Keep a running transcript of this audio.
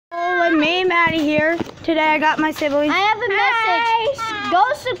me, Maddie here. Today I got my siblings. I have a message. Go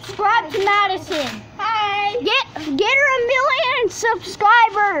subscribe to Madison. Hi. Get her 1,000,000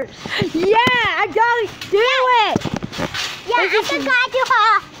 subscribers. Yeah, I gotta do it. Yeah, I forgot to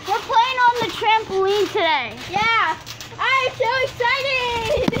We're playing on the trampoline today. Yeah. I'm so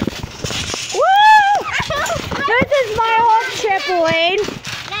excited. Woo! This is my old trampoline.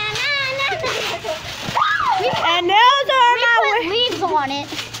 And those are We put leaves on it.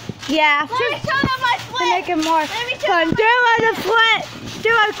 Yeah. Let me show them my To flip. make it more Let me show fun. them Do a flip. Do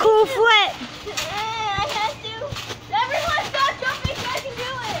a cool flip. I have to. Everyone stop jumping so I can do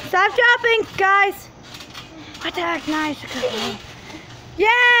it. Stop dropping, guys. Attack, nice.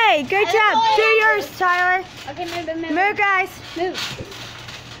 Yay! Good job. Do yours, Tyler. Okay, move. Move, guys. Move.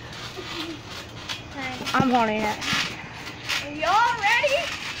 I'm holding it. Are y'all ready?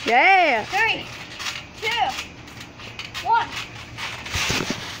 Yeah. 3, 2, 1.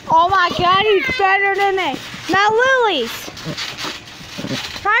 Oh my God, he's better than me. Now Lily's.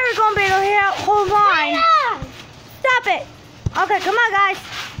 Tyler's gonna be able to hold on. Stop it. Okay, come on, guys.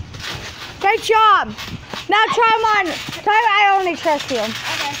 Great job. Now try mine. Tyler, I only trust you.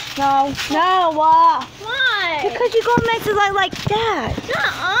 Okay. No. Why? Because you're gonna mess it like that.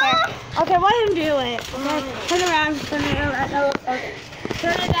 Nuh-uh. Okay, let him do it. Okay, turn around. Turn it around. No, okay.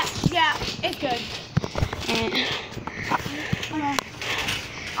 Turn it back. Yeah, it's good. Come on.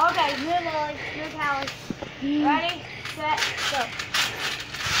 Okay, move Lily. Move Hallie. Ready, set, go.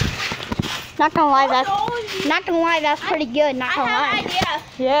 Not gonna lie, that's pretty good. Not I gonna have lie. an idea.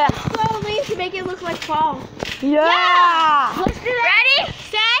 Yeah. Slowly to make it look like fall. Yeah. Let's do that. Ready,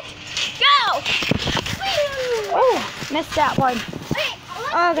 set, go. Oh, missed that one. Wait,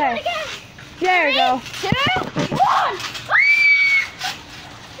 let's Okay. do it again. There you go. 3, 2, 1.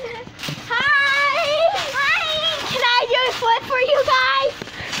 Hi. Can I do a flip for you guys?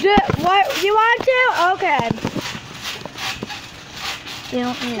 What you want to? Okay. You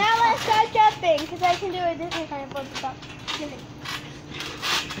don't need. Now let's start jumping because I can do a different kind of flip. Stop.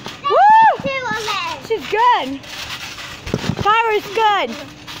 Woo! She's good. Tyra's good.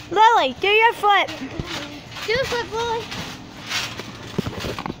 Lily, do your flip. Do a flip, Lily.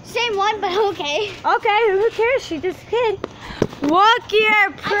 Same one, but okay. Okay, who cares? She just kid. Look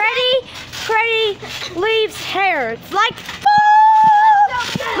your pretty leaves hair. It's like,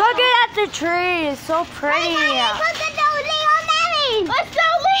 look at the tree. It's so pretty. Let's go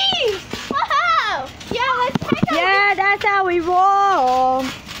leaves. Wow. Yeah, let's take a Yeah, that's how we roll.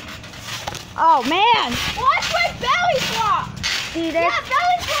 Oh man. Watch my belly flop. See this? Yeah,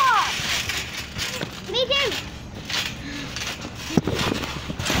 belly flop. Me too.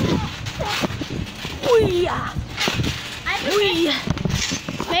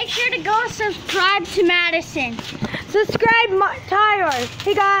 Make sure to go subscribe to Madison. Subscribe Tyler.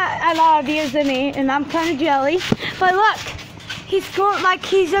 He got a lot of views than me, and I'm kind of jelly. But look, he's going like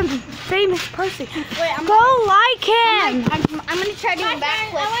he's a famous person. Wait, Go like him. I'm gonna try doing a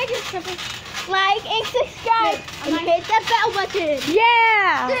backflip. Like and subscribe and hit the bell button.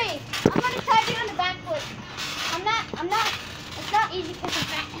 Yeah. 3. I'm gonna try doing the backflip. It's not easy because I'm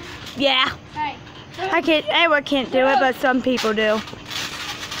fat. Yeah. Alright. Everyone can't do it, but some people do.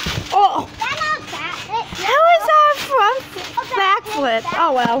 Oh. How is that from backflip?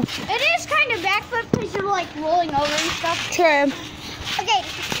 Oh well. It is kind of backflip because you're like rolling over and stuff. True. Okay.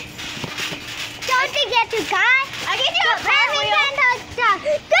 Don't forget to guys. I can do a cartwheel.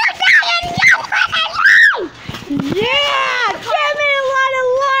 Yeah. Give me a lot of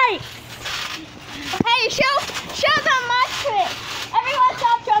likes. Hey, show them my trick. Everyone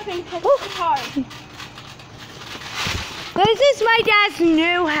stop jumping because it's too hard. This is my dad's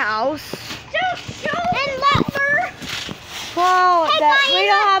new house. And Luther. Well, Hey, we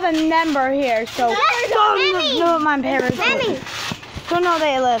don't have a number here, so don't know my parents live. Don't know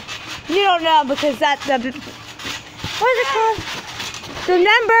they live. You don't know because that's the what is it called? The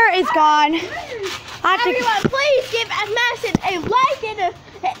number is gone. I have to. Everyone, please give Madison a like and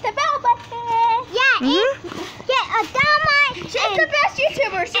hit the bell button. Get a downline. She's the best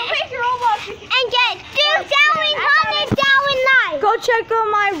YouTuber, so make your own watch. And get 2,000 comments down in life. Go check on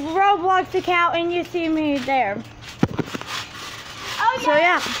my Roblox account and you see me there. Oh yeah. So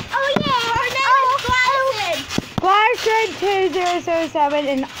yeah. Oh yeah. Her name is Gladson. Gladson2007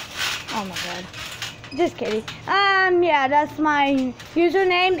 and oh my god. Just kidding. Yeah, that's my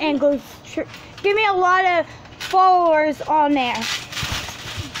username and give me a lot of followers on there.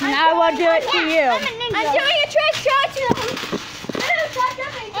 And I will do it to you. I'm doing a trick shot to them.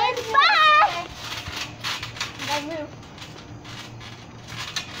 And bye.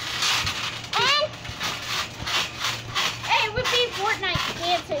 And it would be Fortnite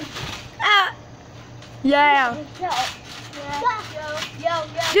dancing. Yeah.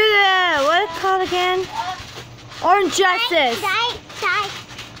 Do the, what's it called again? Orange Justice.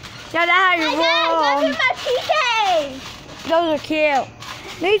 Yeah, that's how you roll. Look at my PKs. Those are cute.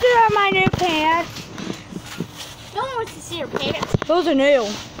 These are my new pants. No one wants to see your pants. Those are new.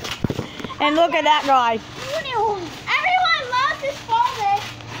 And look at that guy. Everyone loves this fall.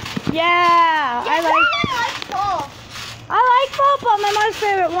 Yeah, I like fall. fall, but my most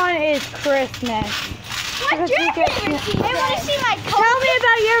favorite one is Christmas. What's your favorite season? They want to see my coat. Tell me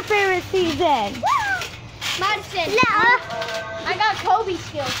about your favorite season. Madison. I got Kobe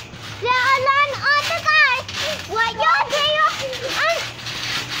skills.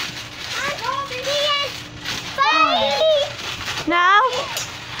 Now?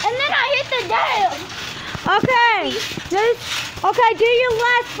 And then I hit the nail. Okay. Okay, do your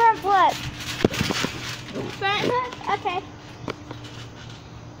last front flip. Okay.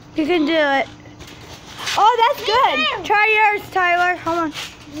 You can do it. Oh, that's good. Try yours, Tyler. Hold on. 3.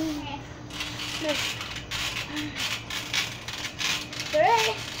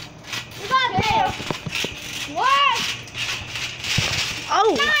 You got it. 1.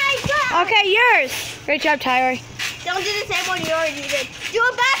 Oh. Nice. Okay, yours. Great job, Tyler. Don't do the same one you already did. Do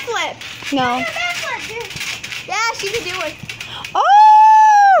a backflip. No. Do a backflip, dude. Yeah, she can do it.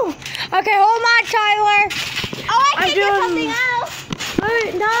 Oh! Okay, hold on, Tyler. Oh, I can do something else.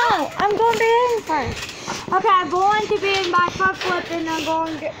 Wait, no, I'm going to be in first. Okay, I'm going to be in my front flip and I'm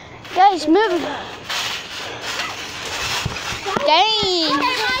going to... Guys, move. Dang.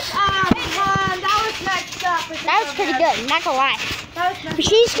 Okay, guys, that was next up. That was pretty good, not gonna lie. That was next.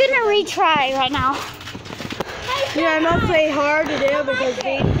 She's gonna retry right now. Yeah, mostly hard to do because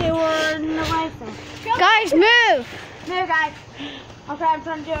these two were in the way. So. Guys, move. Move, guys. Okay, I'm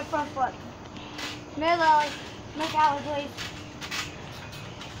trying to do a front flip. Move, Lily. Move, Allie, please.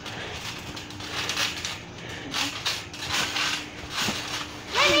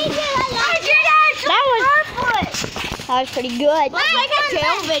 Let me do it. That was pretty good. Let's make a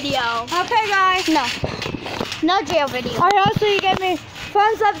jail video. Okay, guys. No jail video. Alright, also you give me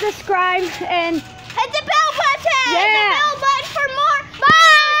thumbs up, subscribe, and Hit the bell button.